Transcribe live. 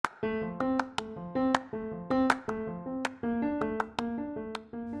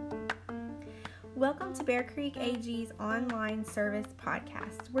Welcome to Bear Creek AG's online service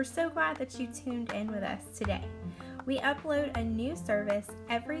podcast. We're so glad that you tuned in with us today. We upload a new service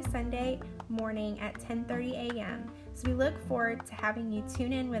every Sunday morning at 10:30 a.m. So we look forward to having you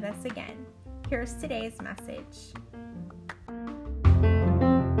tune in with us again. Here's today's message.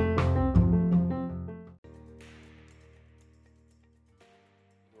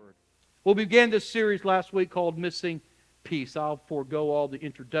 We began this series last week called Missing Peace. I'll forego all the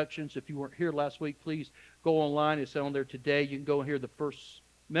introductions. If you weren't here last week, please go online. It's on there today. You can go and hear the first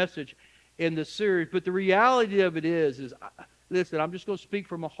message in the series. But the reality of it is listen, I'm just going to speak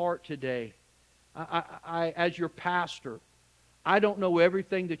from my heart today. I, as your pastor, I don't know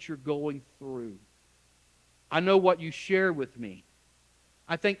everything that you're going through. I know what you share with me.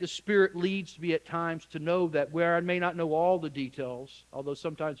 I think the Spirit leads me at times to know that where I may not know all the details, although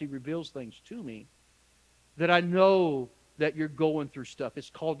sometimes He reveals things to me, that I know that you're going through stuff. It's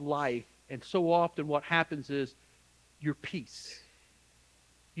called life. And so often what happens is your peace.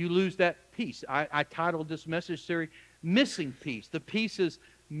 You lose that peace. I titled this message series, Missing Peace. The peace is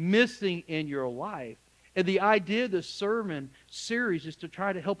missing in your life. And the idea of this sermon series is to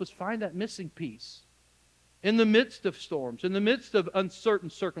try to help us find that missing piece. In the midst of storms, in the midst of uncertain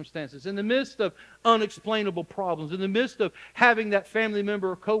circumstances, in the midst of unexplainable problems, in the midst of having that family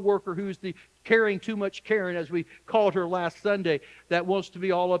member or co-worker who's the carrying too much Karen, as we called her last Sunday, that wants to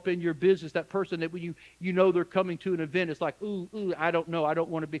be all up in your business, that person that when you know they're coming to an event, it's like, ooh, I don't know, I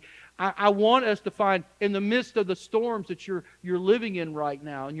don't want to be. I want us to find, in the midst of the storms that you're living in right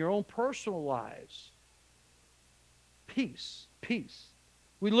now, in your own personal lives, peace.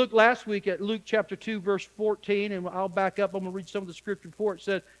 We looked last week at Luke chapter 2, verse 14, and I'll back up. I'm going to read some of the scripture before it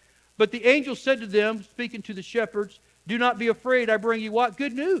says, "But the angel said to them," speaking to the shepherds, "Do not be afraid. I bring you what?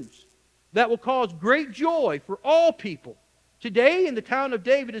 Good news that will cause great joy for all people. Today in the town of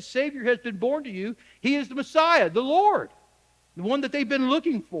David, a Savior has been born to you. He is the Messiah, the Lord, the one that they've been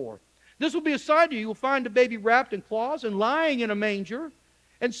looking for. This will be a sign to you. You will find a baby wrapped in cloths and lying in a manger."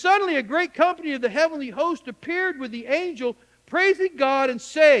 And suddenly a great company of the heavenly host appeared with the angel, praising God and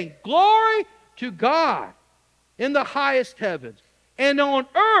saying, "Glory to God in the highest heavens, and on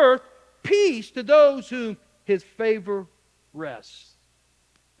earth peace to those whom His favor rests."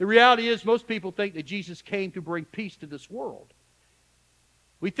 The reality is most people think that Jesus came to bring peace to this world.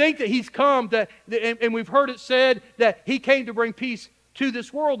 We think that He's come, and we've heard it said that He came to bring peace to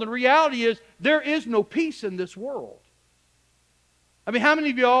this world. And the reality is there is no peace in this world. I mean, how many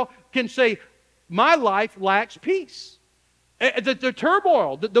of y'all can say, my life lacks peace? The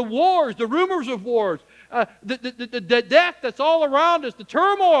turmoil, the wars, the rumors of wars, the death that's all around us, the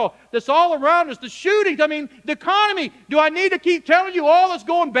turmoil that's all around us, the shootings, I mean, the economy. Do I need to keep telling you all that's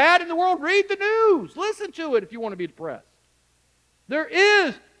going bad in the world? Read the news. Listen to it if you want to be depressed. There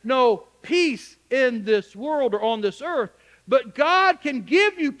is no peace in this world or on this earth, but God can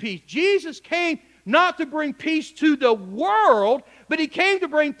give you peace. Jesus came not to bring peace to the world, but He came to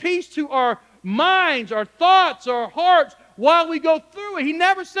bring peace to our minds, our thoughts, our hearts, while we go through it. He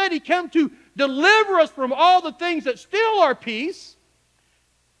never said He came to deliver us from all the things that steal our peace.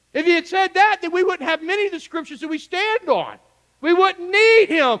 If He had said that, then we wouldn't have many of the scriptures that we stand on. We wouldn't need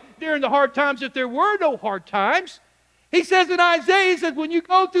Him during the hard times if there were no hard times. He says in Isaiah, He says, when you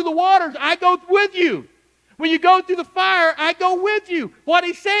go through the waters, I go with you. When you go through the fire, I go with you. What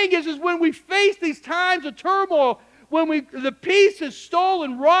He's saying is when we face these times of turmoil, when the peace is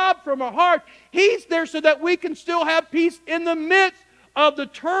stolen, robbed from our heart, He's there so that we can still have peace in the midst of the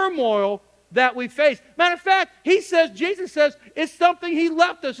turmoil that we face. Matter of fact, Jesus says, it's something He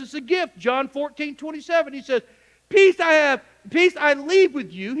left us. It's a gift. John 14:27. He says, peace I leave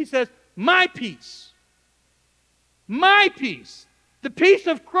with you. He says, my peace. My peace. The peace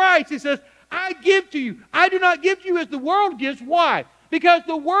of Christ. He says, I give to you. I do not give to you as the world gives. Why? Because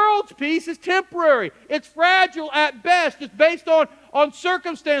the world's peace is temporary. It's fragile at best. It's based on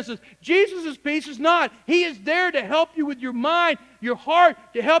circumstances. Jesus' peace is not. He is there to help you with your mind, your heart,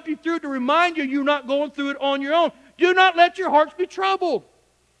 to help you through, to remind you you're not going through it on your own. Do not let your hearts be troubled.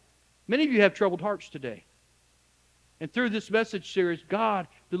 Many of you have troubled hearts today. And through this message series, God,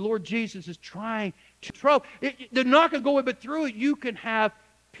 the Lord Jesus, is trying to trouble. They're not going to go away, but through it you can have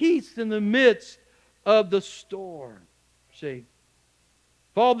peace in the midst of the storm. See?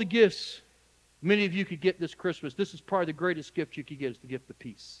 Of all the gifts many of you could get this Christmas, this is probably the greatest gift you could get, is the gift of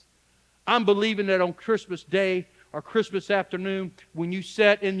peace. I'm believing that on Christmas Day or Christmas afternoon, when you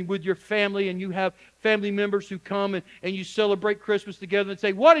sit in with your family and you have family members who come and you celebrate Christmas together and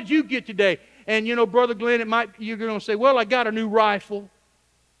say, what did you get today? And you know, Brother Glenn, you're going to say, well, I got a new rifle.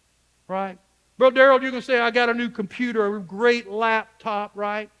 right? Brother Darrell, you're going to say, I got a new computer, a great laptop,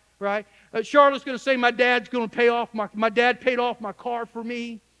 right? Right? Charlotte's going to say, my dad paid off my car for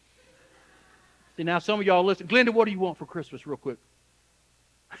me. See, now some of y'all listen. Glenda, what do you want for Christmas, real quick?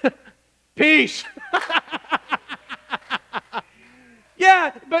 Peace.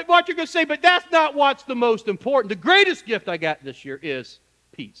 Yeah, but what you're going to say, but that's not what's the most important. The greatest gift I got this year is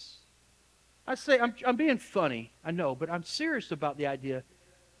peace. I say, I'm being funny, I know, but I'm serious about the idea.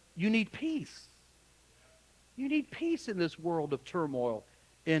 You need peace. You need peace in this world of turmoil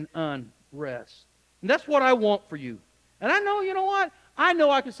and unrest. And that's what I want for you. And I know, you know what? I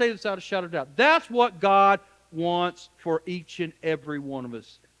know I can say this out of a shadow of doubt. That's what God wants for each and every one of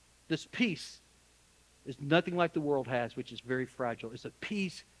us. This peace is nothing like the world has, which is very fragile. It's a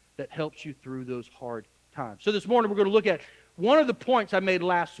peace that helps you through those hard times. So this morning we're going to look at one of the points I made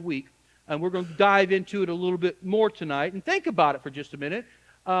last week, and we're going to dive into it a little bit more tonight. And think about it for just a minute.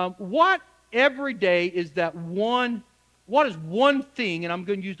 What every day is that one, what is one thing, and I'm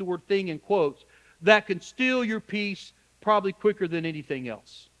going to use the word thing in quotes, that can steal your peace probably quicker than anything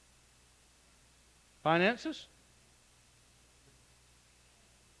else? Finances?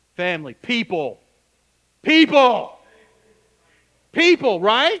 Family. People. People. People,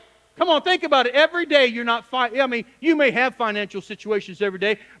 right? Come on, think about it. Every day you're not fighting. I mean, you may have financial situations every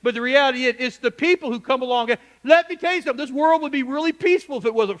day, but the reality is it's the people who come along. Let me tell you something. This world would be really peaceful if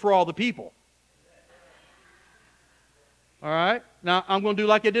it wasn't for all the people. All right? Now, I'm going to do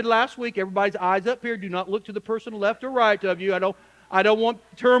like I did last week. Everybody's eyes up here. Do not look to the person left or right of you. I don't want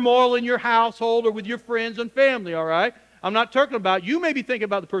turmoil in your household or with your friends and family, all right? I'm not talking about, you may be thinking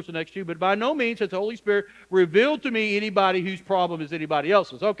about the person next to you, but by no means has the Holy Spirit revealed to me anybody whose problem is anybody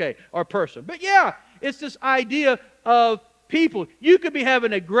else's, okay, or person. But yeah, it's this idea of people. You could be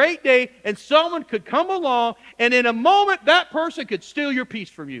having a great day, and someone could come along, and in a moment, that person could steal your peace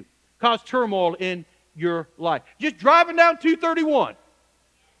from you, cause turmoil in your life. Just driving down 231.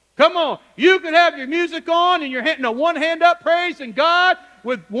 Come on. You could have your music on and your hand, one hand up praising God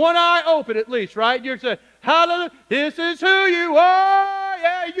with one eye open at least, right? You're saying, hallelujah, this is who you are.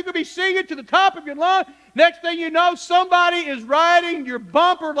 Yeah, you could be singing to the top of your lungs. Next thing you know, somebody is riding your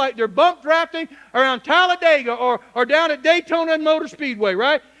bumper like they're bump drafting around Talladega or down at Daytona Motor Speedway,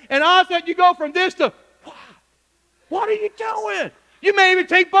 right? And all of a sudden you go from this to, what are you doing? You may even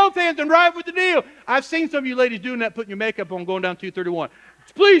take both hands and ride with the deal. I've seen some of you ladies doing that, putting your makeup on, going down 231.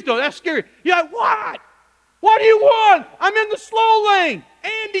 Please don't. That's scary. You're like, what? What do you want? I'm in the slow lane.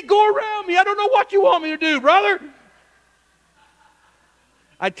 Andy, go around me. I don't know what you want me to do, brother.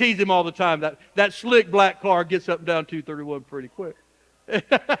 I tease him all the time. That slick black car gets up and down 231 pretty quick. But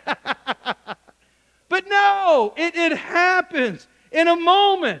no, it happens in a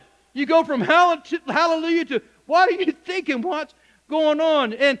moment. You go from hallelujah to what are you thinking? What's going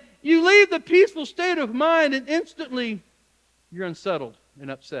on? And you leave the peaceful state of mind and instantly you're unsettled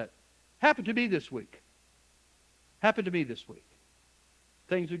and upset. Happened to me this week.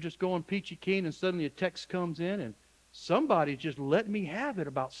 Things are just going peachy keen and suddenly a text comes in and somebody just let me have it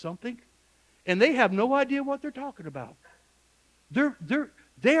about something and they have no idea what they're talking about.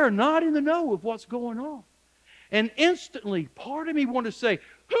 They are not in the know of what's going on. And instantly, part of me wanted to say,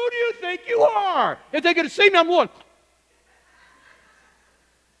 who do you think you are? If they could have seen me, I'm going,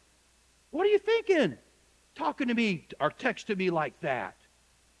 what are you thinking? Talking to me or texting me like that.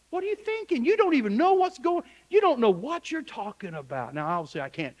 What are you thinking? You don't even know what's going on. You don't know what you're talking about. Now, obviously, I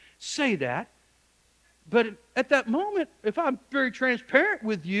can't say that. But at that moment, if I'm very transparent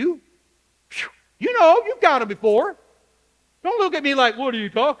with you, you know, you've got it before. Don't look at me like, what are you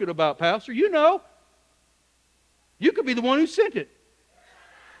talking about, Pastor? You know. You could be the one who sent it.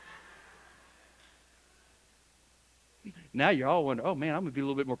 Now you're all wondering, oh man, I'm going to be a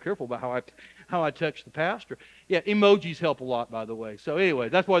little bit more careful about how I text the pastor. Yeah, emojis help a lot, by the way. So anyway,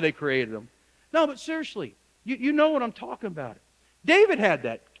 that's why they created them. No, but seriously, you know what I'm talking about. David had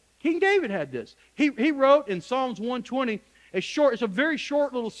that. King David had this. He wrote in Psalms 120, it's a very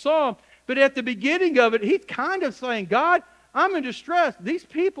short little psalm, but at the beginning of it, he's kind of saying, God, I'm in distress. These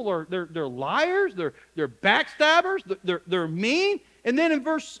people they're liars, they're backstabbers, they're mean. And then in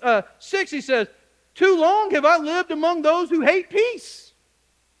verse 6 he says, too long have I lived among those who hate peace.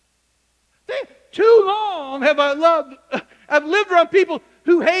 Too long have I've lived around people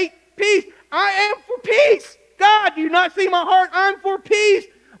who hate peace. I am for peace. God, do you not see my heart? I'm for peace.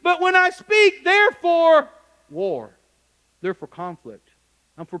 But when I speak, they're for war. They're for conflict.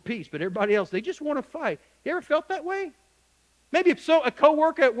 I'm for peace. But everybody else, they just want to fight. You ever felt that way? Maybe a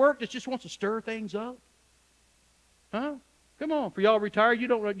co-worker at work that just wants to stir things up. Huh? Come on, for y'all retired, you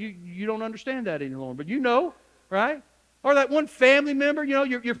don't understand that any longer. But you know, right? Or that one family member,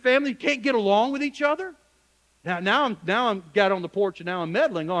 your family can't get along with each other. Now I'm got on the porch and now I'm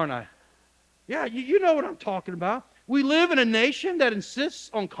meddling, aren't I? Yeah, you know what I'm talking about. We live in a nation that insists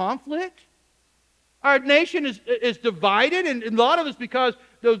on conflict. Our nation is divided, and a lot of it's because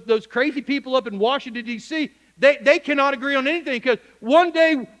those crazy people up in Washington, D.C., they cannot agree on anything, because one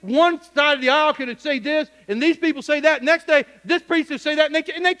day one side of the aisle can say this, and these people say that. Next day, this priest will say that,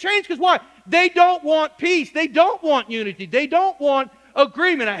 and they change, because why? They don't want peace. They don't want unity. They don't want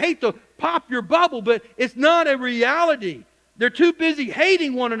agreement. I hate to pop your bubble, but it's not a reality. They're too busy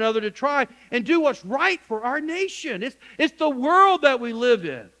hating one another to try and do what's right for our nation. It's the world that we live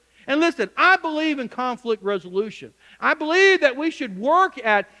in. And listen, I believe in conflict resolution. I believe that we should work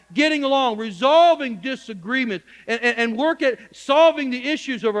at getting along, resolving disagreements, and work at solving the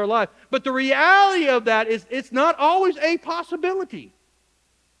issues of our life. But the reality of that is it's not always a possibility.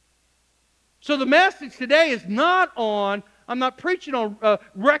 So the message today is not on, I'm not preaching on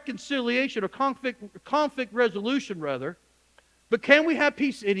reconciliation or conflict resolution, rather, but can we have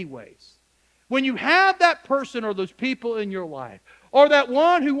peace anyways? When you have that person or those people in your life, or that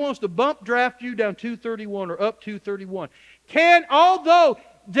one who wants to bump draft you down 231 or up 231, although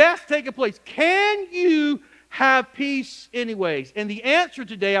death's taking place, can you have peace anyways? And the answer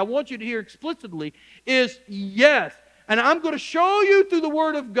today, I want you to hear explicitly, is yes. And I'm going to show you through the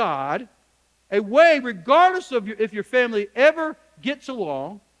Word of God a way, regardless of if your family ever gets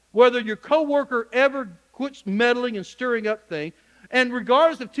along, whether your coworker ever quits meddling and stirring up things, and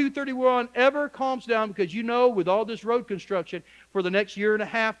regardless if 231 ever calms down, because with all this road construction for the next year and a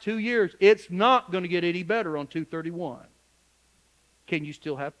half, 2 years, it's not going to get any better on 231. Can you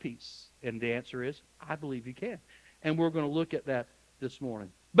still have peace? And the answer is, I believe you can. And we're going to look at that this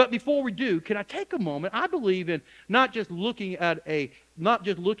morning. But before we do, can I take a moment? I believe in not just looking at a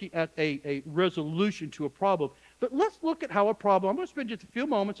resolution to a problem, but let's look at how a problem, I'm going to spend just a few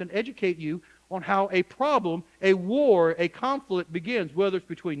moments and educate you on how a problem, a war, a conflict begins, whether it's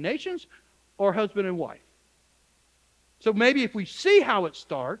between nations or husband and wife. So maybe if we see how it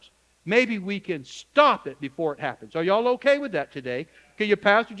starts, maybe we can stop it before it happens. Are y'all okay with that today? Can your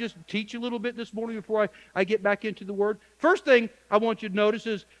pastor just teach a little bit this morning before I get back into the Word? First thing I want you to notice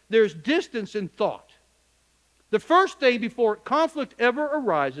is there's distance in thought. The first thing before conflict ever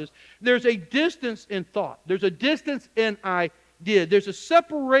arises, there's a distance in thought. There's a distance in idea. There's a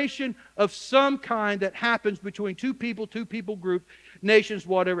separation of some kind that happens between two people group, nations,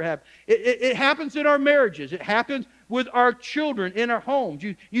 whatever happens. It happens in our marriages. It happens with our children in our homes.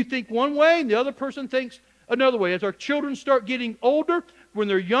 You think one way and the other person thinks another way. As our children start getting older, when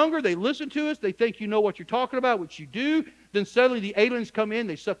they're younger, they listen to us. They think you know what you're talking about, what you do. Then suddenly the aliens come in,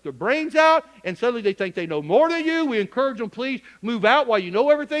 they suck their brains out, and suddenly they think they know more than you. We encourage them, please move out while you know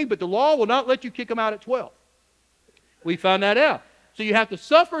everything, but the law will not let you kick them out at 12. We found that out. So you have to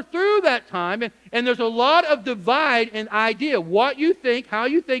suffer through that time, and there's a lot of divide in idea. What you think, how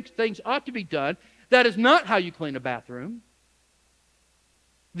you think things ought to be done, that is not how you clean a bathroom.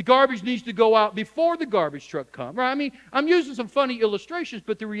 The garbage needs to go out before the garbage truck comes. Right? I mean, I'm using some funny illustrations,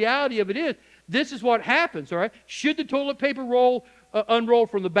 but the reality of it is, this is what happens, all right? Should the toilet paper roll unroll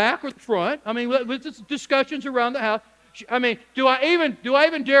from the back or the front? I mean, with discussions around the house. I mean, do I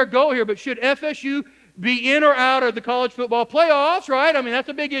even dare go here? But should FSU be in or out of the college football playoffs? Right? I mean, that's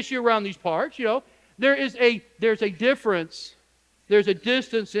a big issue around these parts. There's a difference. There's a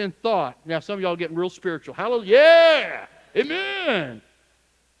distance in thought. Now, some of y'all are getting real spiritual. Hallelujah! Yeah! Amen!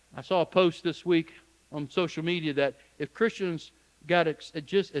 I saw a post this week on social media that if Christians got as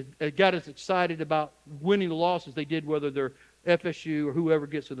excited about winning the loss as they did whether they're FSU or whoever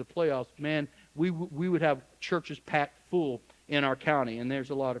gets to the playoffs, man, we would have churches packed full in our county, and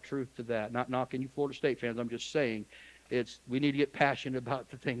there's a lot of truth to that. Not knocking you Florida State fans, I'm just saying we need to get passionate about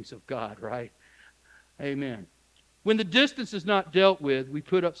the things of God, right? Amen. When the distance is not dealt with, we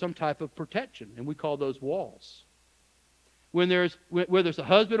put up some type of protection, and we call those walls. Whether it's a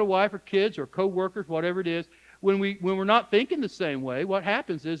husband or wife or kids or co-workers, whatever it is, when we're not thinking the same way, what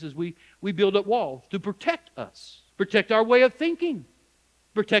happens is we build up walls to protect us, protect our way of thinking,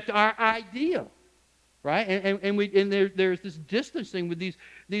 protect our idea, right? And there's this distancing with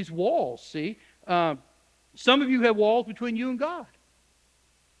these walls. See, some of you have walls between you and God.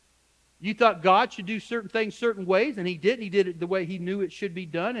 You thought God should do certain things certain ways, and He didn't. He did it the way He knew it should be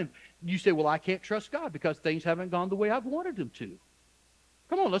done, and you say, well, I can't trust God because things haven't gone the way I've wanted them to.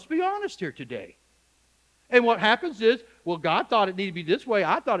 Come on, let's be honest here today. And what happens is, well, God thought it needed to be this way.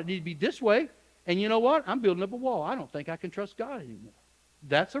 I thought it needed to be this way. And you know what? I'm building up a wall. I don't think I can trust God anymore.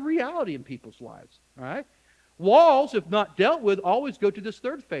 That's a reality in people's lives. All right? Walls, if not dealt with, always go to this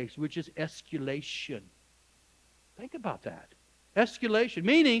third phase, which is escalation. Think about that. Escalation,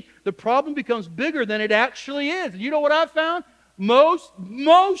 meaning the problem becomes bigger than it actually is. And you know what I've found?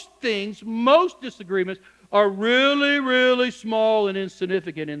 Most things, most disagreements are really, really small and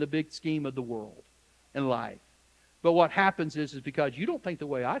insignificant in the big scheme of the world and life. But what happens is because you don't think the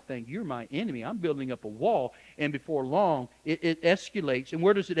way I think, you're my enemy. I'm building up a wall, and before long, it escalates. And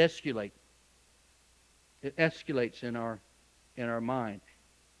where does it escalate? It escalates in our mind.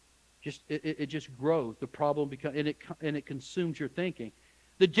 It just grows. The problem becomes, and it consumes your thinking.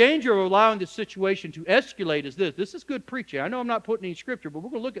 The danger of allowing the situation to escalate is this. This is good preaching. I know I'm not putting any scripture, but we're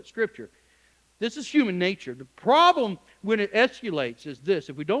going to look at scripture. This is human nature. The problem when it escalates is this.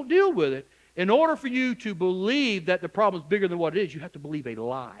 If we don't deal with it, in order for you to believe that the problem is bigger than what it is, you have to believe a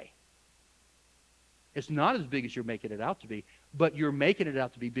lie. It's not as big as you're making it out to be, but you're making it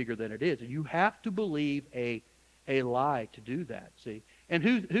out to be bigger than it is. And you have to believe a lie to do that, see? And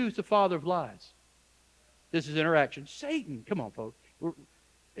who's the father of lies? This is interaction. Satan. Come on, folks.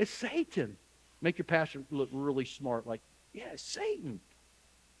 It's Satan. Make your pastor look really smart, like, yeah, it's Satan.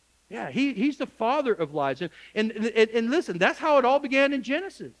 Yeah, he's the father of lies. And listen, that's how it all began in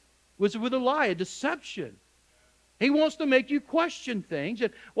Genesis. Was with a lie, a deception. He wants to make you question things.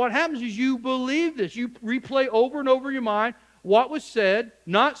 And what happens is you believe this. You replay over and over in your mind what was said,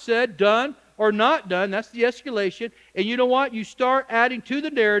 done, or not done. That's the escalation. And you know what? You start adding to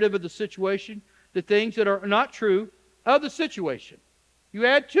the narrative of the situation the things that are not true of the situation. You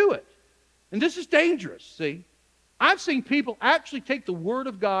add to it. And this is dangerous, see? I've seen people actually take the Word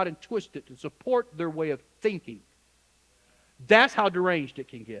of God and twist it to support their way of thinking. That's how deranged it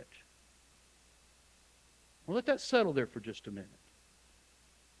can get. Well, let that settle there for just a minute.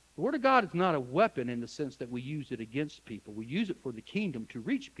 The Word of God is not a weapon in the sense that we use it against people. We use it for the kingdom to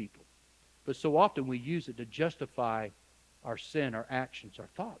reach people. But so often we use it to justify our sin, our actions, our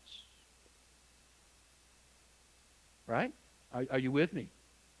thoughts. Right? Are you with me?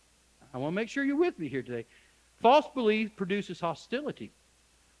 I want to make sure you're with me here today. False belief produces hostility.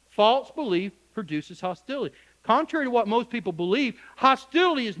 False belief produces hostility. Contrary to what most people believe,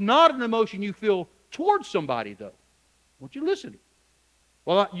 hostility is not an emotion you feel towards somebody, though. Won't you listen?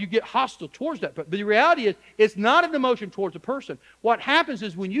 Well, you get hostile towards that. But the reality is, it's not an emotion towards a person. What happens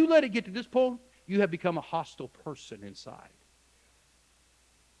is when you let it get to this point, you have become a hostile person inside.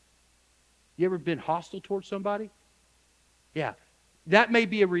 You ever been hostile towards somebody? Yeah. That may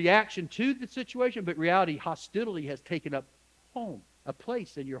be a reaction to the situation, but reality, hostility has taken up home, a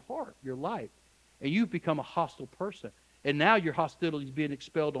place in your heart, your life. And you've become a hostile person. And now your hostility is being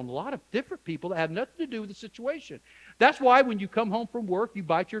expelled on a lot of different people that have nothing to do with the situation. That's why when you come home from work, you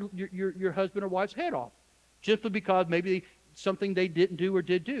bite your husband or wife's head off. Simply because maybe something they didn't do or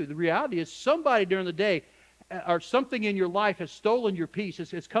did do. The reality is somebody during the day or something in your life has stolen your peace.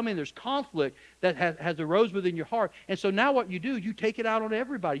 It's come in. There's conflict that has arose within your heart. And so now what you do, you take it out on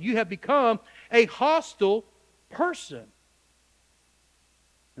everybody. You have become a hostile person.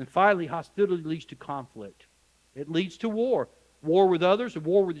 And finally, hostility leads to conflict. It leads to war. War with others, a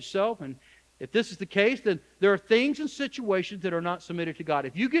war with yourself. And if this is the case, then there are things and situations that are not submitted to God.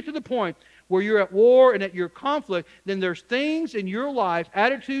 If you get to the point where you're at war and at your conflict, then there's things in your life,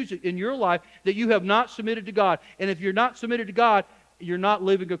 attitudes in your life that you have not submitted to God. And if you're not submitted to God, you're not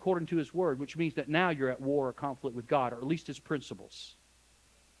living according to His Word, which means that now you're at war or conflict with God, or at least His principles.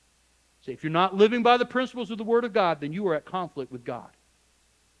 See, if you're not living by the principles of the Word of God, then you are at conflict with God.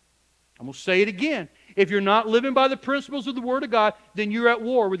 I'm going to say it again. If you're not living by the principles of the Word of God, then you're at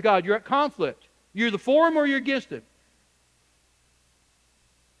war with God. You're at conflict. You're either for Him or you're against Him.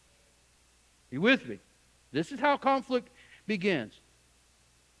 You with me? This is how conflict begins.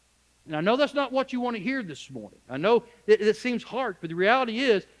 And I know that's not what you want to hear this morning. I know it seems harsh, but the reality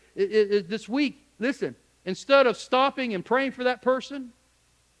is, this week, listen, instead of stopping and praying for that person,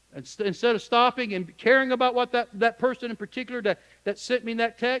 instead of stopping and caring about what that person in particular that sent me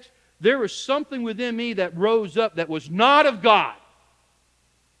that text, there was something within me that rose up that was not of God.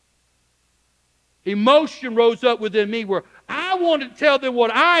 Emotion rose up within me where I wanted to tell them what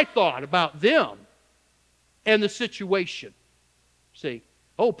I thought about them and the situation. See,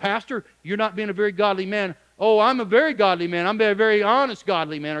 oh, Pastor, you're not being a very godly man. Oh, I'm a very godly man. I'm a very honest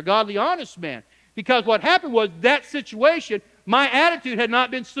godly man or godly honest man. Because what happened was that situation, my attitude had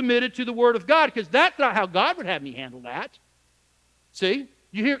not been submitted to the Word of God, because that's not how God would have me handle that. See?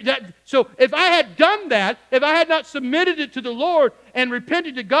 You hear that? So if I had done that, if I had not submitted it to the Lord and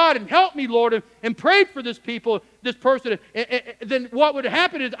repented to God and helped me, Lord, and prayed for this person, then what would have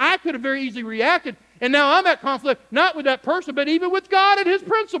happened is I could have very easily reacted, and now I'm at conflict, not with that person, but even with God and His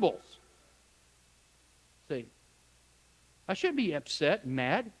principles. See, I shouldn't be upset and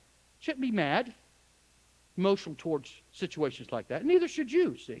mad. Shouldn't be mad. emotional towards situations like that. Neither should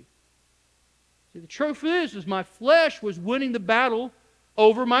you, see. See, the truth is my flesh was winning the battle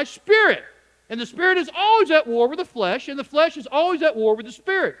over my spirit. And the spirit is always at war with the flesh, and the flesh is always at war with the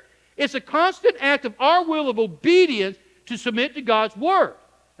spirit. It's a constant act of our will of obedience to submit to God's word.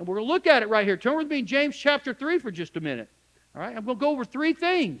 And we're going to look at it right here. Turn with me in James chapter 3 for just a minute. All right? I'm going to go over 3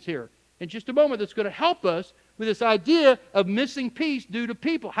 things here in just a moment that's going to help us with this idea of missing peace due to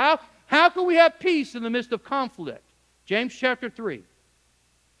people. How can we have peace in the midst of conflict? James chapter 3,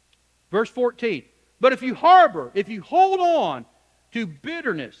 verse 14. But if you hold on to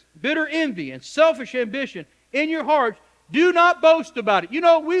bitterness, bitter envy, and selfish ambition in your hearts, do not boast about it. You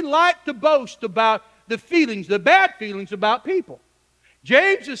know, we like to boast about the feelings, the bad feelings about people.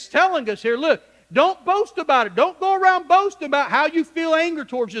 James is telling us here, look, don't boast about it. Don't go around boasting about how you feel anger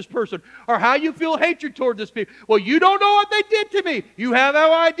towards this person or how you feel hatred towards this people. Well, you don't know what they did to me. You have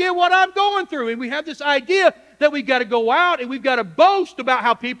no idea what I'm going through. And we have this idea that we've got to go out and we've got to boast about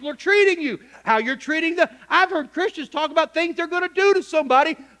how people are treating you, how you're treating them. I've heard Christians talk about things they're going to do to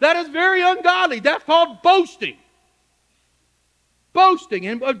somebody that is very ungodly. That's called boasting. Boasting.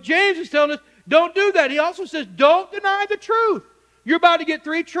 And James is telling us, don't do that. He also says, don't deny the truth. You're about to get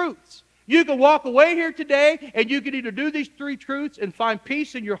 3 truths. You can walk away here today and you can either do these 3 truths and find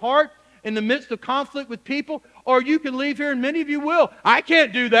peace in your heart in the midst of conflict with people, or you can leave here, and many of you will. I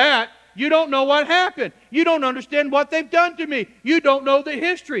can't do that. You don't know what happened. You don't understand what they've done to me. You don't know the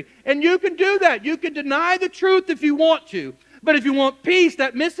history. And you can do that. You can deny the truth if you want to. But if you want peace,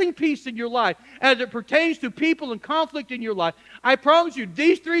 that missing peace in your life, as it pertains to people and conflict in your life, I promise you,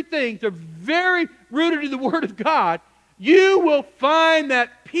 these 3 things are very rooted in the Word of God. You will find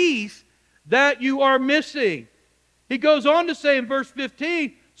that peace that you are missing. He goes on to say in verse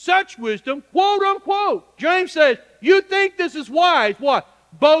 15, such wisdom, quote unquote. James says, you think this is wise. What?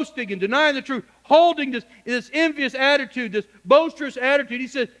 Boasting and denying the truth, holding this envious attitude, this boisterous attitude. He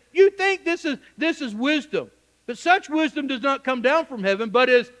says, you think this is wisdom. But such wisdom does not come down from heaven, but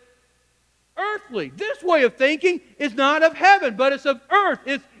is earthly. This way of thinking is not of heaven, but it's of earth.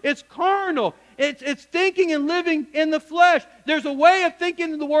 It's carnal. It's thinking and living in the flesh. There's a way of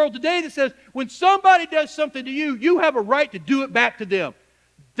thinking in the world today that says when somebody does something to you, you have a right to do it back to them.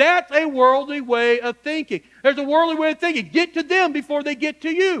 That's a worldly way of thinking. There's a worldly way of thinking. Get to them before they get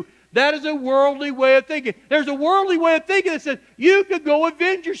to you. That is a worldly way of thinking. There's a worldly way of thinking that says you could go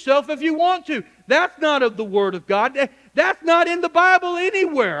avenge yourself if you want to. That's not of the Word of God. That's not in the Bible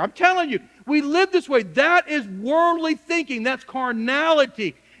anywhere. I'm telling you, we live this way. That is worldly thinking. That's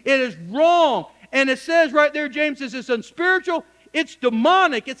carnality. It is wrong. And it says right there, James says it's unspiritual, it's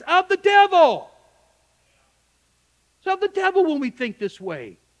demonic, it's of the devil. It's of the devil when we think this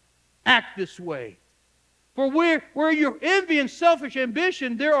way, act this way. For where your envy and selfish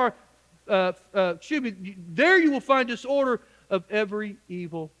ambition, there you will find disorder of every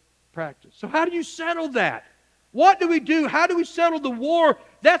evil practice. So how do you settle that? What do we do? How do we settle the war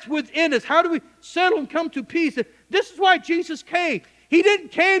that's within us? How do we settle and come to peace? And this is why Jesus came. He didn't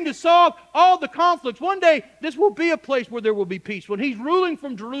came to solve all the conflicts. One day, this will be a place where there will be peace. When He's ruling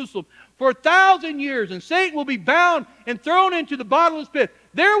from Jerusalem for 1,000 years and Satan will be bound and thrown into the bottomless pit,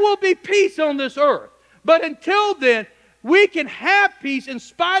 there will be peace on this earth. But until then, we can have peace in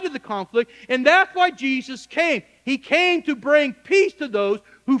spite of the conflict, and that's why Jesus came. He came to bring peace to those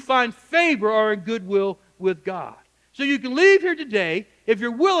who find favor or are in goodwill with God. So you can leave here today, if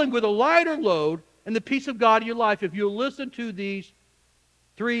you're willing, with a lighter load and the peace of God in your life, if you'll listen to these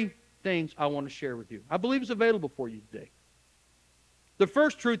 3 things I want to share with you. I believe it's available for you today. The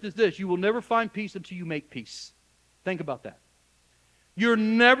first truth is this: you will never find peace until you make peace. Think about that. You're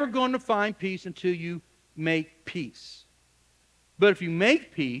never going to find peace until you make peace. But if you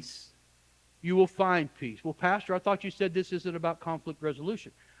make peace, you will find peace. Well, Pastor, I thought you said this isn't about conflict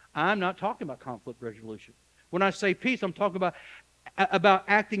resolution. I'm not talking about conflict resolution. When I say peace, I'm talking about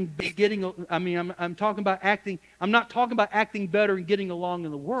acting, I'm talking about acting. I'm not talking about acting better and getting along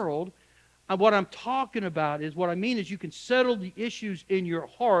in the world. What I'm talking about is, what I mean is, you can settle the issues in your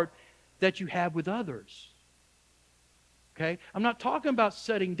heart that you have with others. Okay? I'm not talking about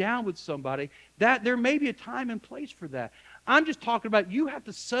sitting down with somebody. That there may be a time and place for that. I'm just talking about you have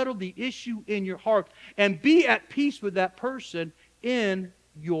to settle the issue in your heart and be at peace with that person in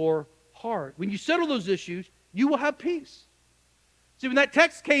your heart. When you settle those issues, you will have peace. See, when that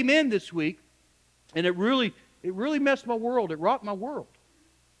text came in this week, and it really messed my world. It rocked my world.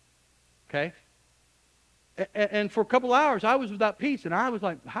 Okay? And for a couple hours, I was without peace, and I was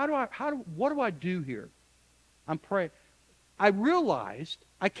like, what do I do here? I'm praying. I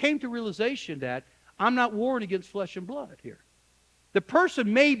came to realization that I'm not warring against flesh and blood here. The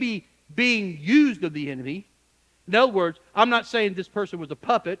person may be being used of the enemy, In other words, I'm not saying this person was a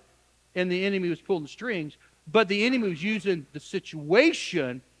puppet and the enemy was pulling the strings, but the enemy was using the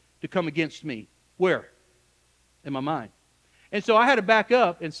situation to come against me. Where? In my mind. And so I had to back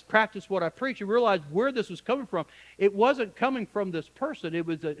up and practice what I preach and realize where this was coming from. It wasn't coming from this person. It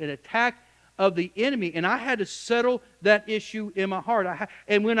was an attack of the enemy, and I had to settle that issue in my heart.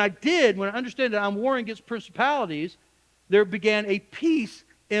 And when I did, when I understood that I'm warring against principalities, there began a peace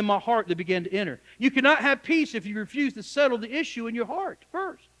in my heart that began to enter. You cannot have peace if you refuse to settle the issue in your heart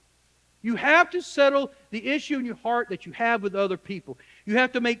first. You have to settle the issue in your heart that you have with other people. You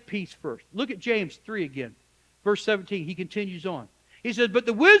have to make peace first. Look at James 3 again. Verse 17, he continues on. He says, but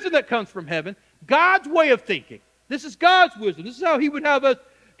the wisdom that comes from heaven, God's way of thinking. This is God's wisdom. This is how he would have us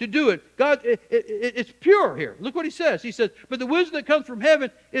to do it. God, it's pure here. Look what he says. He says, but the wisdom that comes from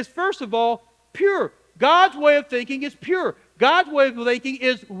heaven is first of all pure. God's way of thinking is pure. God's way of thinking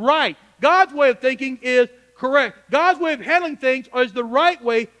is right. God's way of thinking is correct. God's way of handling things is the right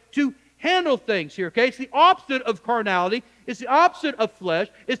way to handle things here, okay? It's the opposite of carnality. It's the opposite of flesh.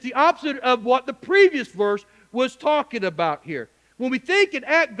 It's the opposite of what the previous verse was talking about here. When we think and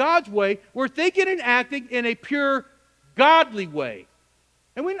act God's way, we're thinking and acting in a pure, godly way.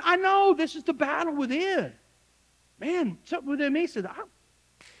 And I know this is the battle within. Man, something within me said,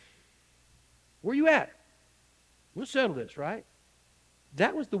 where you at? We'll settle this, right?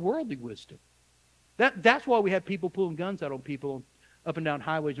 That was the worldly wisdom. That's why we have people pulling guns out on people up and down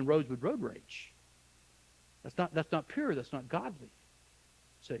highways and roads with road rage. That's not pure. That's not godly.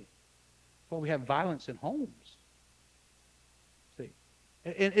 See? That's why we have violence in homes. See?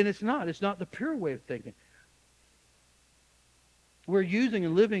 And it's not the pure way of thinking. We're using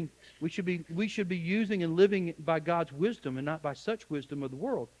and living, we should be using and living by God's wisdom and not by such wisdom of the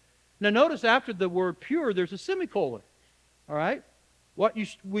world. Now notice after the word pure, there's a semicolon. All right?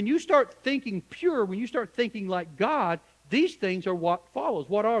 When you start thinking pure, when you start thinking like God, these things are what follows.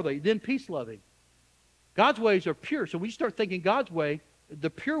 What are they? Then peace-loving. God's ways are pure. So when you start thinking God's way, the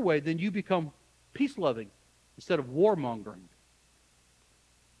pure way, then you become peace-loving instead of warmongering.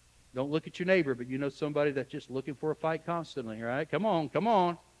 Don't look at your neighbor, but you know somebody that's just looking for a fight constantly, right? Come on, come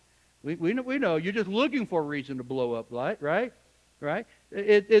on. We know you're just looking for a reason to blow up, right?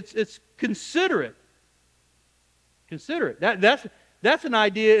 It's considerate. Considerate. That's an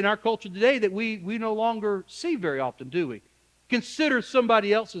idea in our culture today that we no longer see very often, do we? Consider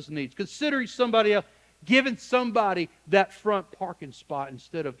somebody else's needs. Considering somebody else, giving somebody that front parking spot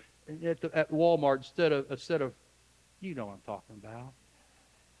instead of at Walmart instead of you know what I'm talking about.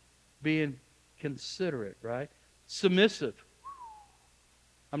 Being considerate, right? Submissive.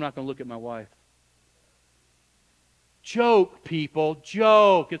 I'm not going to look at my wife. Joke, people.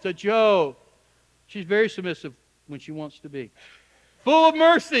 Joke. It's a joke. She's very submissive when she wants to be. Full of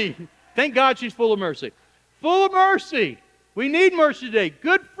mercy. Thank God she's full of mercy. Full of mercy. We need mercy today.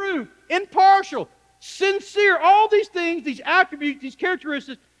 Good fruit. Impartial. Sincere. All these things, these attributes, these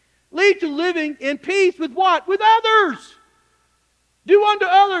characteristics lead to living in peace with what? With others. Do unto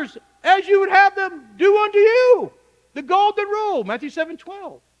others as you would have them do unto you. The golden rule. Matthew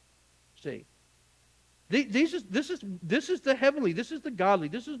 7:12. See. This is the heavenly. This is the godly.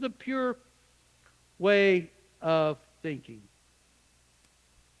 This is the pure way of thinking.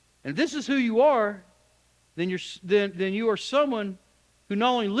 And this is who you are, then you are someone who not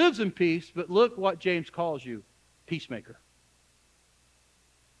only lives in peace, but look what James calls you, peacemaker.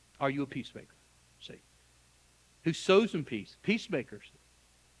 Are you a peacemaker? See. Who sows in peace? Peacemakers.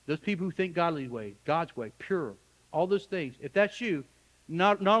 Those people who think God's way, pure, all those things. If that's you,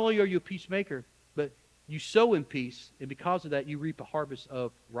 not only are you a peacemaker, but you sow in peace, and because of that, you reap a harvest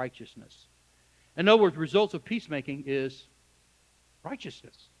of righteousness. In other words, results of peacemaking is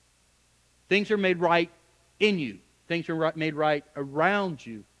righteousness. Things are made right in you. Things are made right around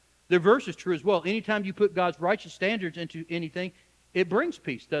you. The verse is true as well. Anytime you put God's righteous standards into anything, it brings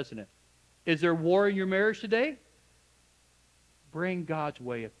peace, doesn't it? Is there war in your marriage today? Bring God's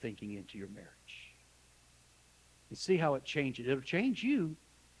way of thinking into your marriage. And see how it changes. It'll change you.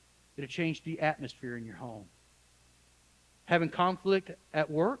 It'll change the atmosphere in your home. Having conflict at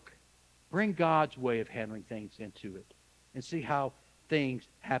work? Bring God's way of handling things into it. And see how things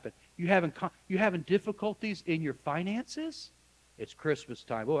happen. You having difficulties in your finances? It's Christmas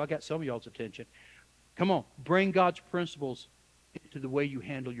time. Oh, I got some of y'all's attention. Come on. Bring God's principles into the way you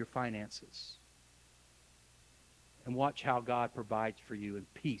handle your finances. And watch how God provides for you in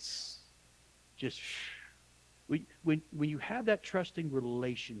peace. Just when you have that trusting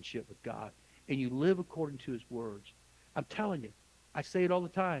relationship with God and you live according to His words, I'm telling you, I say it all the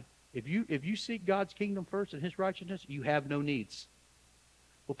time. If you seek God's kingdom first and His righteousness, you have no needs.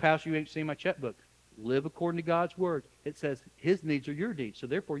 Well, Pastor, you ain't seen my checkbook. Live according to God's word. It says his needs are your needs, so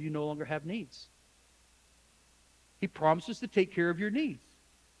therefore you no longer have needs. He promises to take care of your needs.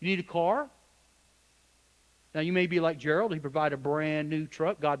 You need a car? Now you may be like Gerald. He provided a brand new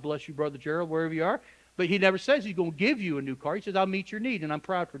truck. God bless you, Brother Gerald, wherever you are. But he never says he's going to give you a new car. He says, I'll meet your need, and I'm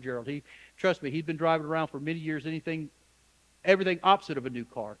proud for Gerald. Trust me, he's been driving around for many years, everything opposite of a new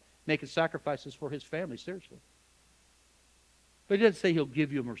car, making sacrifices for his family, seriously. But he doesn't say he'll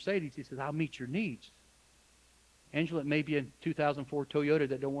give you a Mercedes. He says, I'll meet your needs. Angela, it may be a 2004 Toyota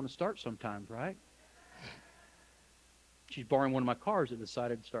that don't want to start sometimes, right? She's borrowing one of my cars that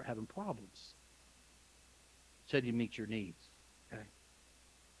decided to start having problems. Said he'd meet your needs. Okay?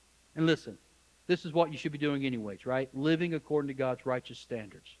 And listen, this is what you should be doing anyways, right? Living according to God's righteous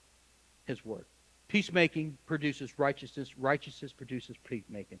standards. His word. Peacemaking produces righteousness. Righteousness produces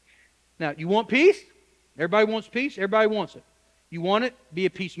peacemaking. Now, you want peace? Everybody wants peace. Everybody wants it. You want it? Be a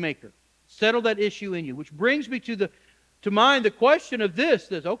peacemaker. Settle that issue in you. Which brings me to mind the question of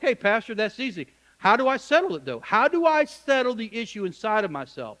this. Okay, Pastor, that's easy. How do I settle it, though? How do I settle the issue inside of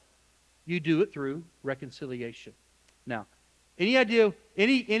myself? You do it through reconciliation. Now, any idea,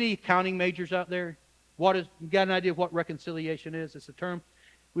 any accounting majors out there? You got an idea of what reconciliation is? It's a term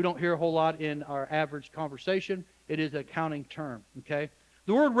we don't hear a whole lot in our average conversation. It is an accounting term, okay?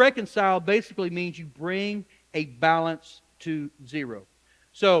 The word reconcile basically means you bring a balance to zero.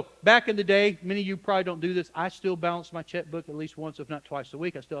 So back in the day, many of you probably don't do this. I still balance my checkbook at least once, if not twice a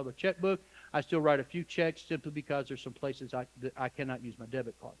week. I still have a checkbook. I still write a few checks simply because there's some places I cannot use my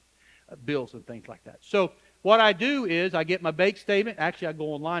debit card, bills and things like that. So what I do is I get my bank statement. Actually, I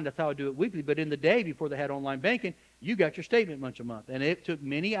go online. That's how I do it weekly. But in the day before they had online banking, you got your statement once a month. And it took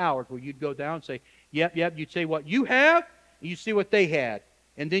many hours where you'd go down and say, yep. You'd say what you have, and you see what they had.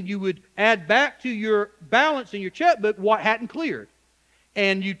 And then you would add back to your balance in your checkbook what hadn't cleared.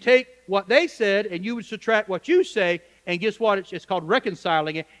 And you take what they said, and you would subtract what you say, and guess what? It's called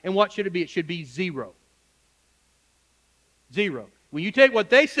reconciling it. And what should it be? It should be zero. Zero. When you take what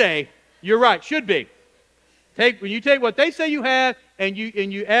they say, you're right, should be. When you take what they say you have, and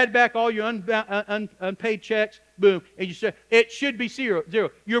you add back all your unpaid checks, boom, and you say, it should be zero.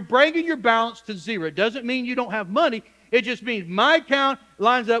 You're bringing your balance to zero. It doesn't mean you don't have money. It just means my account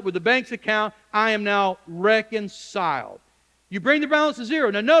lines up with the bank's account. I am now reconciled. You bring the balance to zero.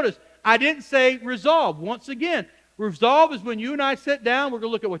 Now notice, I didn't say resolve. Once again, resolve is when you and I sit down. We're going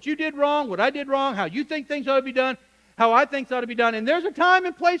to look at what you did wrong, what I did wrong, how you think things ought to be done, how I think things ought to be done. And there's a time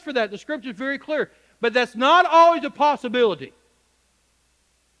and place for that. The Scripture is very clear. But that's not always a possibility.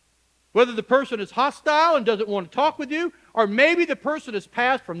 Whether the person is hostile and doesn't want to talk with you, or maybe the person has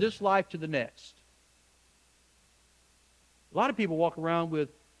passed from this life to the next. A lot of people walk around with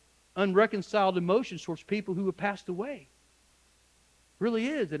unreconciled emotions towards people who have passed away. It really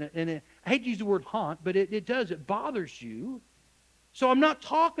is. And I hate to use the word haunt, but it does. It bothers you. So I'm not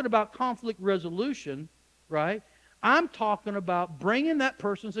talking about conflict resolution, right? I'm talking about bringing that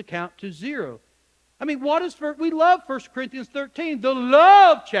person's account to zero. I mean, we love 1 Corinthians 13, the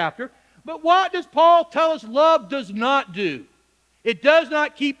love chapter. But what does Paul tell us love does not do? It does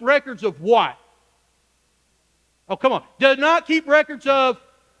not keep records of what? Oh, come on. Does not keep records of...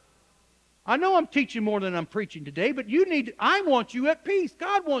 I know I'm teaching more than I'm preaching today, but I want you at peace.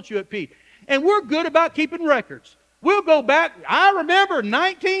 God wants you at peace. And we're good about keeping records. We'll go back. I remember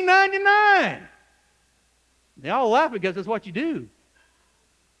 1999. They all laugh because that's what you do.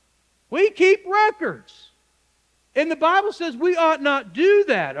 We keep records. And the Bible says we ought not do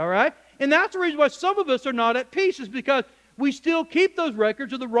that, all right? And that's the reason why some of us are not at peace, is because we still keep those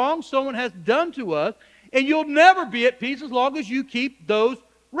records of the wrong someone has done to us, and you'll never be at peace as long as you keep those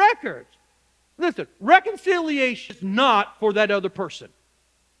records. Listen, reconciliation is not for that other person.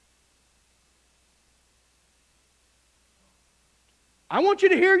 I want you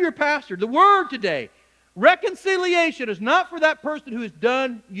to hear your pastor. The word today, reconciliation is not for that person who has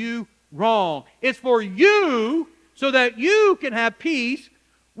done you wrong. It's for you so that you can have peace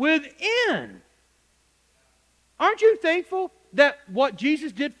within. Aren't you thankful that what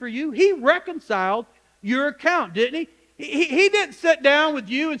Jesus did for you? He reconciled your account, didn't he? He didn't sit down with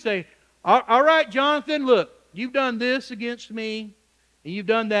you and say, all right, Jonathan, look, you've done this against me, and you've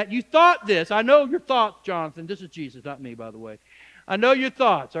done that. You thought this. I know your thoughts, Jonathan. This is Jesus, not me, by the way. I know your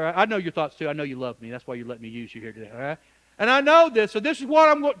thoughts, all right? I know your thoughts, too. I know you love me. That's why you let me use you here today, all right? And I know this. So this is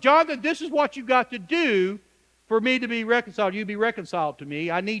what Jonathan, this is what you've got to do for me to be reconciled. You be reconciled to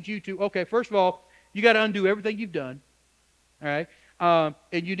me. I need you to, okay, first of all, you got to undo everything you've done, all right?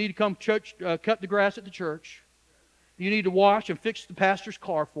 And you need to come cut the grass at the church. You need to wash and fix the pastor's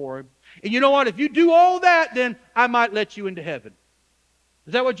car for him. And you know what? If you do all that, then I might let you into heaven.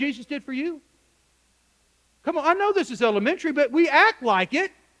 Is that what Jesus did for you? Come on, I know this is elementary, but we act like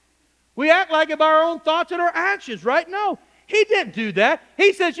it. We act like it by our own thoughts and our actions, right? No, He didn't do that.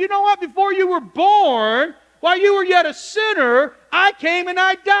 He says, you know what? Before you were born, while you were yet a sinner, I came and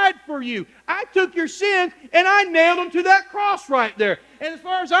I died for you. I took your sins and I nailed them to that cross right there. And as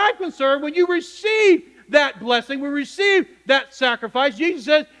far as I'm concerned, when you receive that blessing, when we receive that sacrifice, Jesus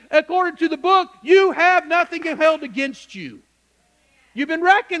says, according to the book, you have nothing held against you. You've been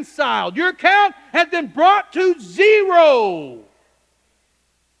reconciled. Your account has been brought to zero.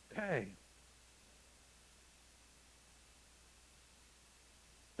 Okay.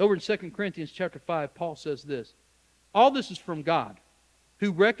 Over in 2 Corinthians chapter 5, Paul says this. All this is from God,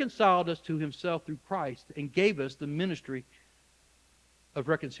 who reconciled us to Himself through Christ and gave us the ministry of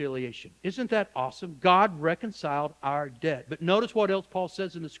reconciliation. Isn't that awesome? God reconciled our debt. But notice what else Paul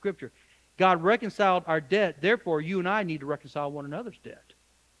says in the Scripture. God reconciled our debt, therefore you and I need to reconcile one another's debt.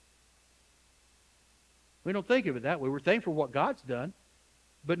 We don't think of it that way. We're thankful for what God's done.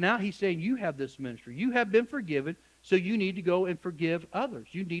 But now He's saying you have this ministry. You have been forgiven, so you need to go and forgive others.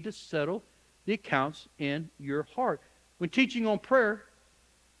 You need to settle the accounts in your heart. When teaching on prayer,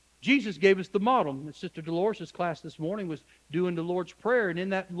 Jesus gave us the model. Sister Dolores' class this morning was doing the Lord's Prayer, and in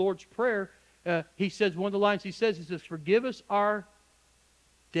that Lord's Prayer, He says, one of the lines He says, forgive us our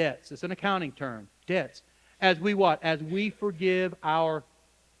debts. It's an accounting term. Debts. As we what? As we forgive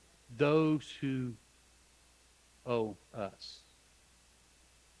those who owe us.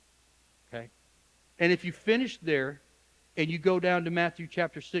 Okay? And if you finish there and you go down to Matthew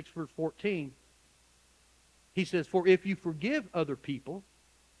chapter 6, verse 14, He says, for if you forgive other people,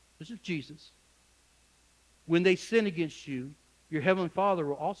 this is Jesus, when they sin against you, your heavenly Father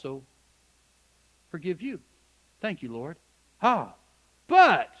will also forgive you. Thank you, Lord.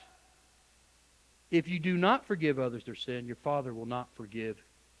 But if you do not forgive others their sin, your Father will not forgive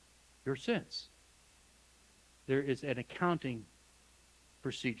your sins. There is an accounting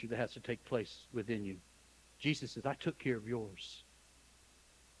procedure that has to take place within you. Jesus says, I took care of yours.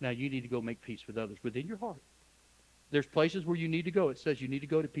 Now you need to go make peace with others within your heart. There's places where you need to go. It says you need to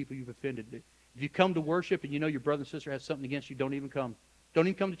go to people you've offended. If you come to worship and you know your brother and sister has something against you, don't even come. Don't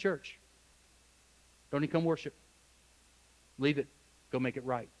even come to church. Don't even come worship. Leave it. Go make it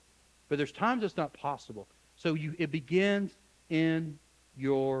right. But there's times it's not possible. So it begins in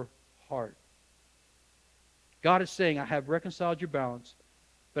your heart. God is saying, I have reconciled your balance,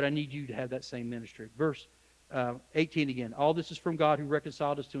 but I need you to have that same ministry. Verse 18 again. All this is from God who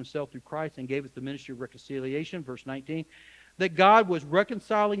reconciled us to Himself through Christ and gave us the ministry of reconciliation. Verse 19. That God was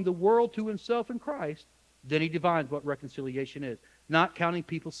reconciling the world to Himself in Christ. Then He defines what reconciliation is. Not counting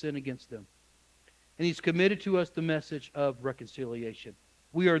people's sin against them. And He's committed to us the message of reconciliation.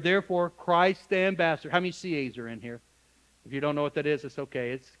 We are therefore Christ's ambassadors. How many CAs are in here? If you don't know what that is, it's okay.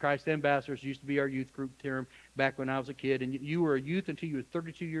 It's Christ's ambassadors. It used to be our youth group term back when I was a kid. And you were a youth until you were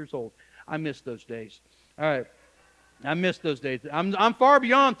 32 years old. I miss those days. All right. I miss those days. I'm far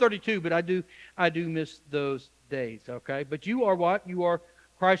beyond 32, but I do miss those days, okay? But you are what? You are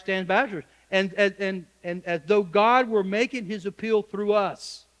Christ's ambassadors. And as though God were making His appeal through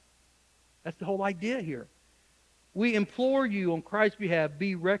us. That's the whole idea here. We implore you on Christ's behalf,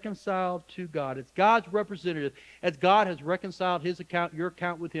 be reconciled to God. It's God's representative. As God has reconciled His account, your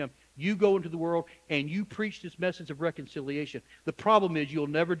account with Him, you go into the world and you preach this message of reconciliation. The problem is you'll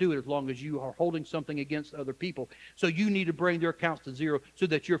never do it as long as you are holding something against other people. So you need to bring their accounts to zero so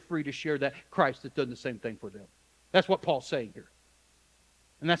that you're free to share that Christ has done the same thing for them. That's what Paul's saying here.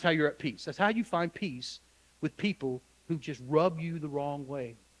 And that's how you're at peace. That's how you find peace with people who just rub you the wrong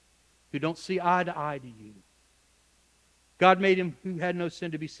way, who don't see eye to eye to you. God made Him who had no sin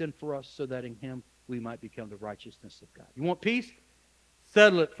to be sin for us so that in Him we might become the righteousness of God. You want peace?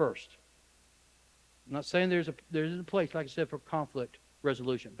 Settle it first. I'm not saying there's a place, like I said, for conflict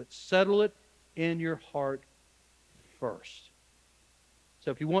resolution, but settle it in your heart first.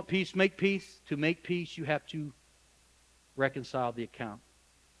 So if you want peace, make peace. To make peace, you have to reconcile the account.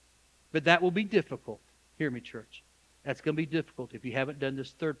 But that will be difficult. Hear me, church. That's going to be difficult if you haven't done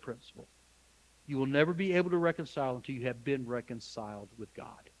this third principle. You will never be able to reconcile until you have been reconciled with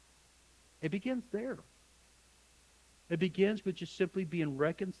God. It begins there. It begins with just simply being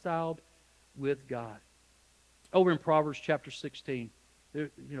reconciled with God. Over in Proverbs chapter 16, the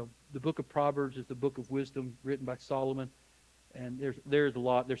book of Proverbs is the book of wisdom written by Solomon. And there's a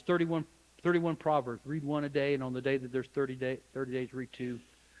lot. There's 31 Proverbs. Read one a day, and on the day that there's 30 days, read two.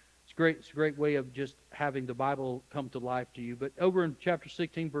 It's a great way of just having the Bible come to life to you. But over in chapter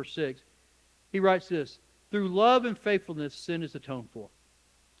 16, verse 6, he writes this, through love and faithfulness, sin is atoned for.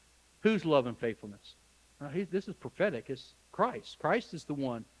 Whose love and faithfulness? This is prophetic. It's Christ. Christ is the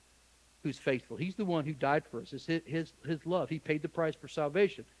one who's faithful. He's the one who died for us. It's his love. He paid the price for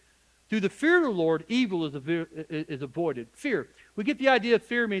salvation. Through the fear of the Lord, evil is avoided. Fear. We get the idea of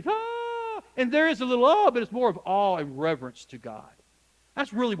fear means, and there is a little but it's more of awe and reverence to God.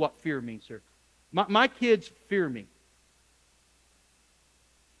 That's really what fear means, sir. My kids fear me.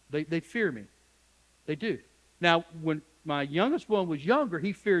 They fear me. They do. Now, when my youngest one was younger,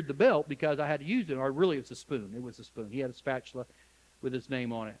 he feared the belt because I had to use it, or really it's a spoon. It was a spoon. He had a spatula with his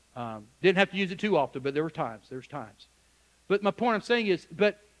name on it. Didn't have to use it too often, but there were times. There's times. But my point I'm saying is,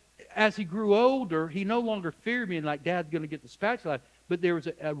 but as he grew older, he no longer feared me and like, Dad's going to get the spatula. But there was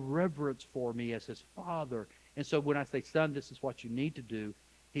a reverence for me as his father. And so when I say, son, this is what you need to do,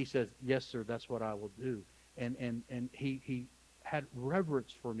 he says, yes, sir, that's what I will do. And he had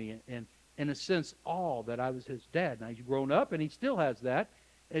reverence for me and in a sense, awe that I was his dad. Now, he's grown up and he still has that.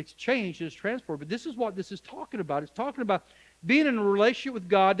 It's changed, it's transformed. But this is what this is talking about. It's talking about being in a relationship with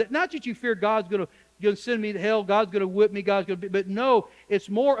God, that not that you fear God's going to send me to hell, God's going to whip me, God's going to be, but no, it's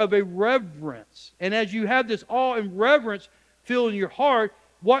more of a reverence. And as you have this awe and reverence filling your heart,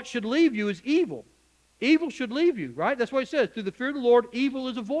 what should leave you is evil. Evil should leave you, right? That's what it says. Through the fear of the Lord, evil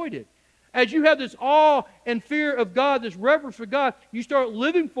is avoided. As you have this awe and fear of God, this reverence for God, you start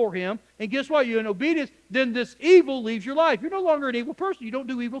living for Him, and guess what? You're in obedience, then this evil leaves your life. You're no longer an evil person. You don't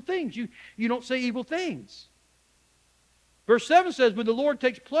do evil things. You don't say evil things. Verse 7 says, when the Lord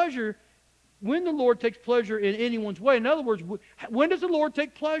takes pleasure in anyone's way. In other words, when does the Lord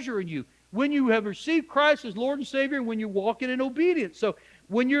take pleasure in you? When you have received Christ as Lord and Savior, and when you're walking in obedience. So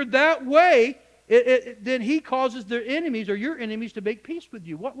when you're that way, then He causes their enemies or your enemies to make peace with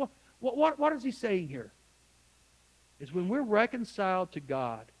you. What is he saying here? Is when we're reconciled to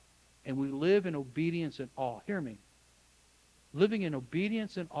God and we live in obedience and awe. Hear me. Living in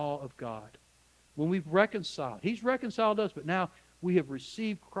obedience and awe of God. When we've reconciled. He's reconciled us, but now we have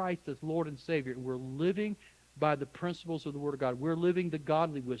received Christ as Lord and Savior. And we're living by the principles of the Word of God. We're living the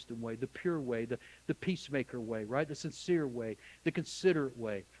godly wisdom way, the pure way, the peacemaker way, right? The sincere way, the considerate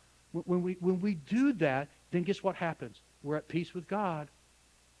way. When we do that, then guess what happens? We're at peace with God.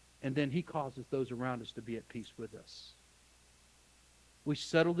 And then He causes those around us to be at peace with us. We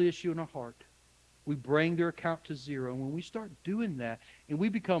settle the issue in our heart. We bring their account to zero. And when we start doing that, and we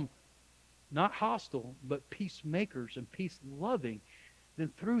become not hostile, but peacemakers and peace-loving,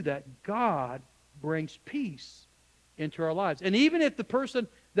 then through that, God brings peace into our lives. And even if the person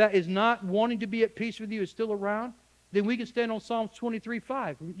that is not wanting to be at peace with you is still around, then we can stand on Psalms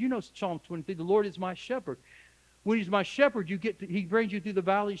 23:5. You know Psalm 23, the Lord is my shepherd. When He's my shepherd, He brings you through the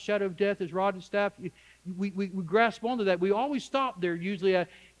valley, shadow of death, His rod and staff. We grasp onto that. We always stop there, usually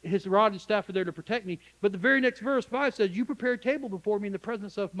His rod and staff are there to protect me. But the very next verse, 5, says, you prepare a table before me in the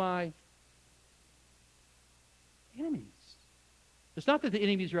presence of my enemies. It's not that the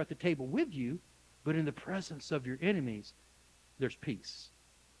enemies are at the table with you, but in the presence of your enemies, there's peace.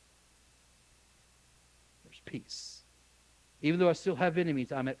 There's peace. Even though I still have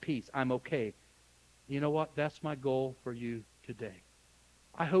enemies, I'm at peace. I'm okay. You know what? That's my goal for you today.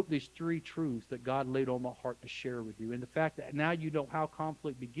 I hope these 3 truths that God laid on my heart to share with you, and the fact that now you know how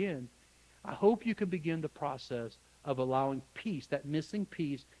conflict begins, I hope you can begin the process of allowing peace, that missing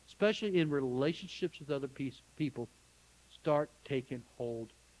peace, especially in relationships with other people, start taking hold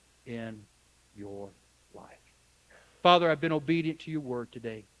in your life. Father, I've been obedient to your word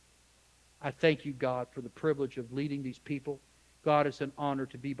today. I thank you, God, for the privilege of leading these people. God, it's an honor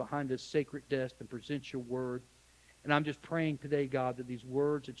to be behind this sacred desk and present your word. And I'm just praying today, God, that these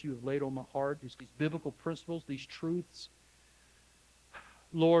words that you have laid on my heart, these biblical principles, these truths,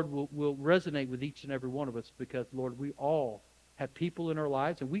 Lord, will resonate with each and every one of us because, Lord, we all have people in our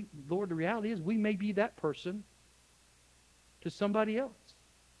lives. And Lord, the reality is we may be that person to somebody else.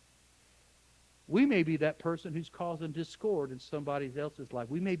 We may be that person who's causing discord in somebody else's life.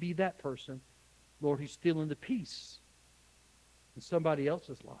 We may be that person, Lord, who's stealing the peace in somebody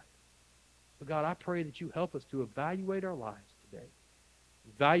else's life. So God, I pray that you help us to evaluate our lives today.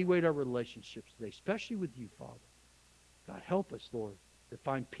 Evaluate our relationships today, especially with you, Father. God, help us, Lord, to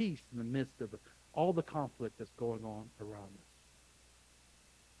find peace in the midst of all the conflict that's going on around us.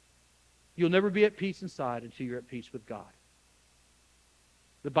 You'll never be at peace inside until you're at peace with God.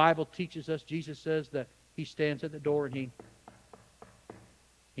 The Bible teaches us, Jesus says that He stands at the door and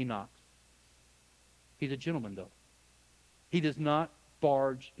He knocks. He's a gentleman, though. He does not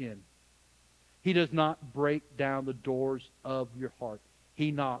barge in. He does not break down the doors of your heart.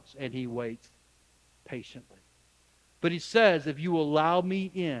 He knocks and He waits patiently. But He says, if you allow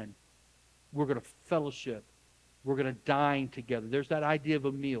me in, we're going to fellowship. We're going to dine together. There's that idea of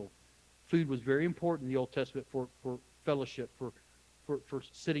a meal. Food was very important in the Old Testament for fellowship, for for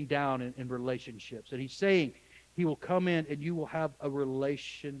sitting down in relationships. And he's saying he will come in and you will have a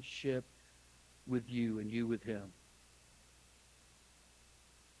relationship with you and you with him.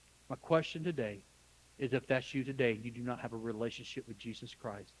 My question today is, if that's you today and you do not have a relationship with Jesus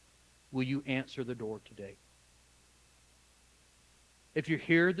Christ, will you answer the door today? If you're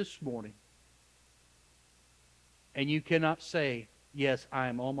here this morning and you cannot say, yes, I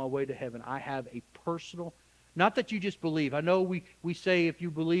am on my way to heaven, I have a personal, not that you just believe. I know we say if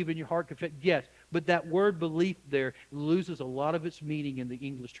you believe in your heart, confess, yes, but that word belief there loses a lot of its meaning in the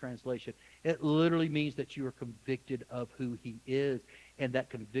English translation. It literally means that you are convicted of who he is, and that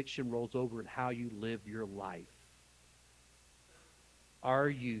conviction rolls over in how you live your life. Are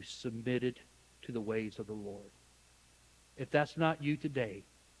you submitted to the ways of the Lord? If that's not you today,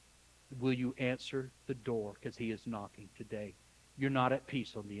 will you answer the door? Because he is knocking today. You're not at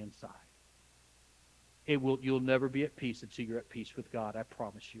peace on the inside. You'll never be at peace until you're at peace with God, I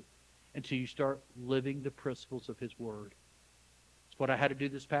promise you. Until you start living the principles of his word. It's what I had to do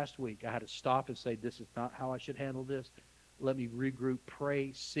this past week. I had to stop and say, this is not how I should handle this. Let me regroup,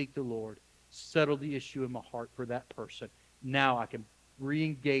 pray, seek the Lord, settle the issue in my heart for that person. Now I can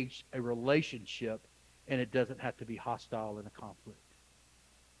re-engage a relationship, and it doesn't have to be hostile in a conflict.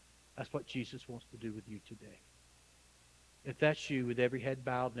 That's what Jesus wants to do with you today. If that's you, with every head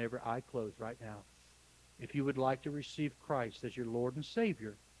bowed and every eye closed right now, if you would like to receive Christ as your Lord and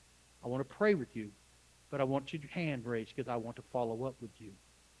Savior, I want to pray with you, but I want your hand raised because I want to follow up with you.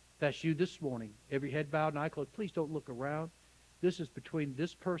 If that's you this morning, every head bowed and eye closed, please don't look around. This is between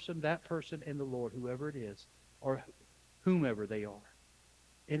this person, that person, and the Lord, whoever it is, or whomever they are.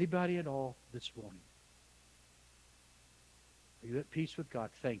 Anybody at all this morning? Are you at peace with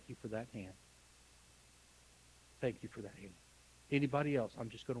God? Thank you for that hand. Thank you for that hand. Anybody else? I'm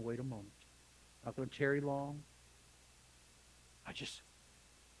just going to wait a moment. Not going to tarry long.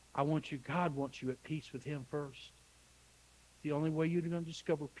 I want you, God wants you at peace with him first. It's the only way you're going to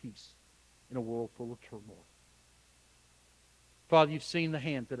discover peace in a world full of turmoil. Father, you've seen the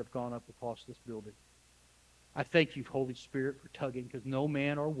hands that have gone up across this building. I thank you, Holy Spirit, for tugging, because no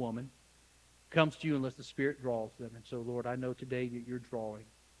man or woman comes to you unless the Spirit draws them. And so, Lord, I know today that you're drawing.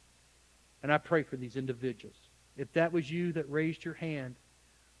 And I pray for these individuals. If that was you that raised your hand,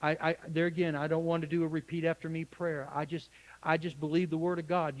 there again, I don't want to do a repeat after me prayer. I just believe the Word of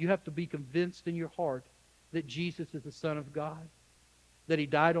God. You have to be convinced in your heart that Jesus is the Son of God, that he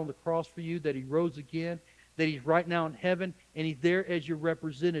died on the cross for you, that he rose again, that he's right now in heaven, and he's there as your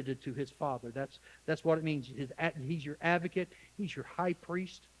representative to his Father. That's what it means. He's your advocate. He's your high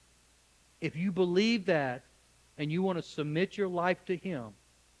priest. If you believe that and you want to submit your life to him,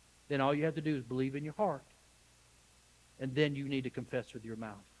 then all you have to do is believe in your heart. And then you need to confess with your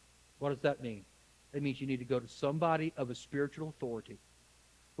mouth. What does that mean? It means you need to go to somebody of a spiritual authority,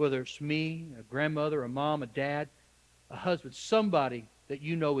 whether it's me, a grandmother, a mom, a dad, a husband, somebody that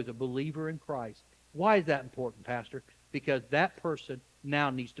you know is a believer in Christ. Why is that important, Pastor? Because that person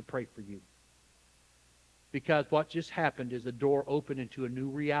now needs to pray for you. Because what just happened is a door opened into a new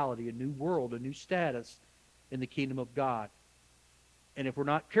reality, a new world, a new status in the kingdom of God. And if we're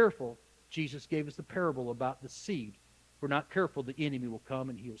not careful, Jesus gave us the parable about the seed. If we're not careful, the enemy will come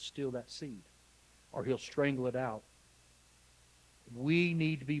and he'll steal that seed, or he'll strangle it out. We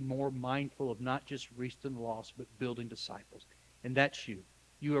need to be more mindful of not just reaching the lost, but building disciples. And that's you.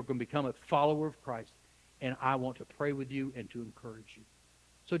 You are going to become a follower of Christ, and I want to pray with you and to encourage you.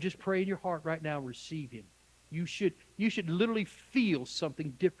 So just pray in your heart right now, receive him. You should literally feel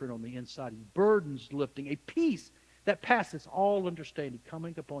something different on the inside. Burdens lifting, a peace that passes all understanding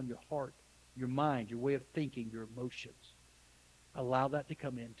coming upon your heart, your mind, your way of thinking, your emotions. Allow that to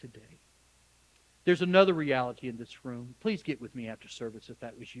come in today. There's another reality in this room. Please get with me after service if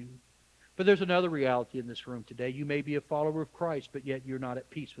that was you. But there's another reality in this room today. You may be a follower of Christ, but yet you're not at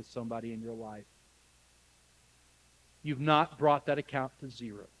peace with somebody in your life. You've not brought that account to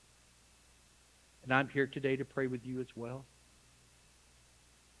zero. And I'm here today to pray with you as well.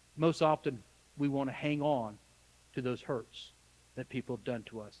 Most often, we want to hang on to those hurts that people have done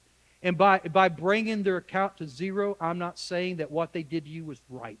to us. And by bringing their account to zero, I'm not saying that what they did to you was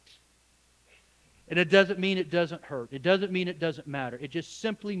right. And it doesn't mean it doesn't hurt. It doesn't mean it doesn't matter. It just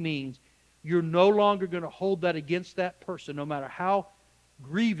simply means you're no longer going to hold that against that person, no matter how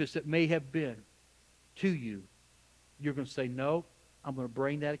grievous it may have been to you. You're going to say, no, I'm going to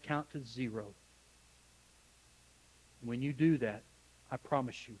bring that account to zero. When you do that, I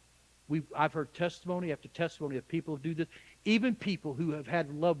promise you, I've heard testimony after testimony of people who do this, even people who have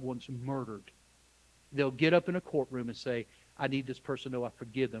had loved ones murdered. They'll get up in a courtroom and say, I need this person to know I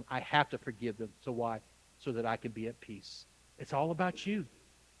forgive them. I have to forgive them. So why? So that I can be at peace. It's all about you.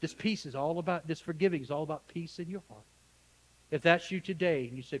 This peace is all about, this forgiving is all about peace in your heart. If that's you today,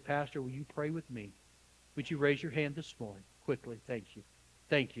 and you say, Pastor, will you pray with me? Would you raise your hand this morning? Quickly, thank you.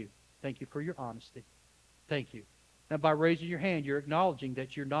 Thank you. Thank you for your honesty. Thank you. Now, by raising your hand, you're acknowledging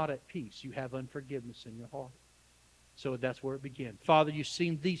that you're not at peace. You have unforgiveness in your heart. So that's where it begins. Father, you've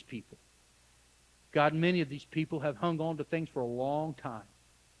seen these people. God, many of these people have hung on to things for a long time,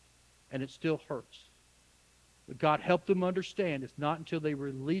 and it still hurts. But God, help them understand it's not until they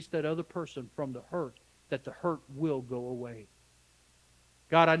release that other person from the hurt that the hurt will go away.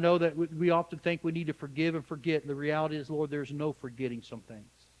 God, I know that we often think we need to forgive and forget. And the reality is, Lord, there's no forgetting some things.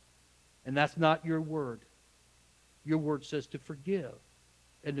 And that's not your word. Your word says to forgive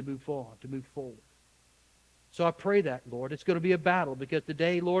and to move on, to move forward. So I pray that, Lord. It's going to be a battle because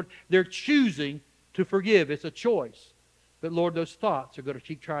today, Lord, they're choosing to forgive. It's a choice. But, Lord, those thoughts are going to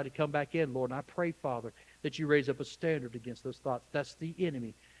keep trying to come back in, Lord. And I pray, Father, that you raise up a standard against those thoughts. That's the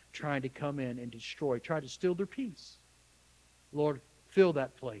enemy trying to come in and destroy, try to steal their peace. Lord, fill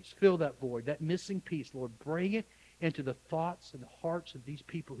that place, fill that void, that missing piece, Lord. Bring it into the thoughts and the hearts of these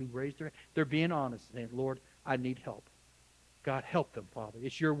people who raised they're being honest and saying, Lord, I need help. God, help them, Father.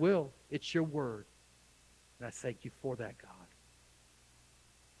 It's your will. It's your word. And I thank you for that, God.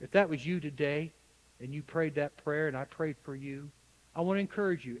 If that was you today and you prayed that prayer and I prayed for you, I want to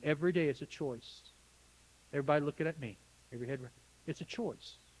encourage you. Every day it's a choice. Everybody looking at me. Every head. It's a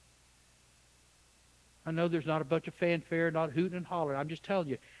choice. I know there's not a bunch of fanfare, not hooting and hollering. I'm just telling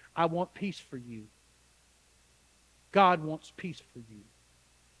you, I want peace for you. God wants peace for you.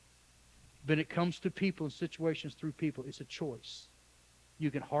 But it comes to people and situations through people. It's a choice.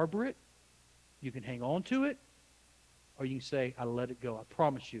 You can harbor it. You can hang on to it. Or you can say, I let it go. I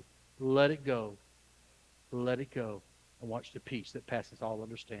promise you, let it go. Let it go. And watch the peace that passes all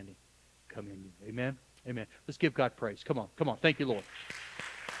understanding come in you. Amen? Amen. Let's give God praise. Come on. Come on. Thank you, Lord.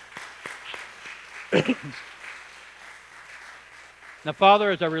 Now,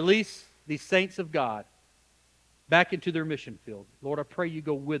 Father, as I release these saints of God back into their mission field, Lord, I pray you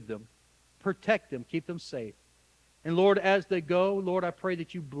go with them. Protect them. Keep them safe. And Lord, as they go, Lord, I pray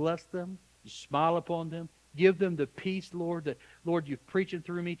that you bless them. You smile upon them. Give them the peace, Lord, that, Lord, you've preaching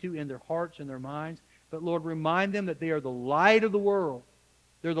through me to in their hearts and their minds. But, Lord, remind them that they are the light of the world.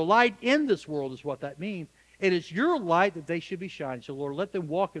 They're the light in this world is what that means. It is your light that they should be shining. So, Lord, let them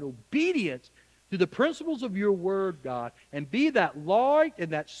walk in obedience to the principles of your word, God, and be that light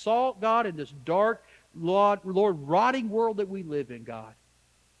and that salt, God, in this dark, Lord, rotting world that we live in, God.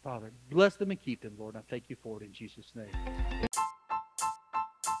 Father, bless them and keep them, Lord. I thank you for it in Jesus' name.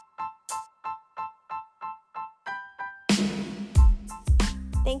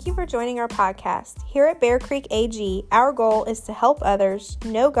 Thank you for joining our podcast. Here at Bear Creek AG, our goal is to help others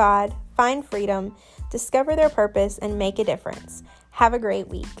know God, find freedom, discover their purpose, and make a difference. Have a great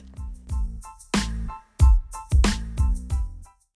week.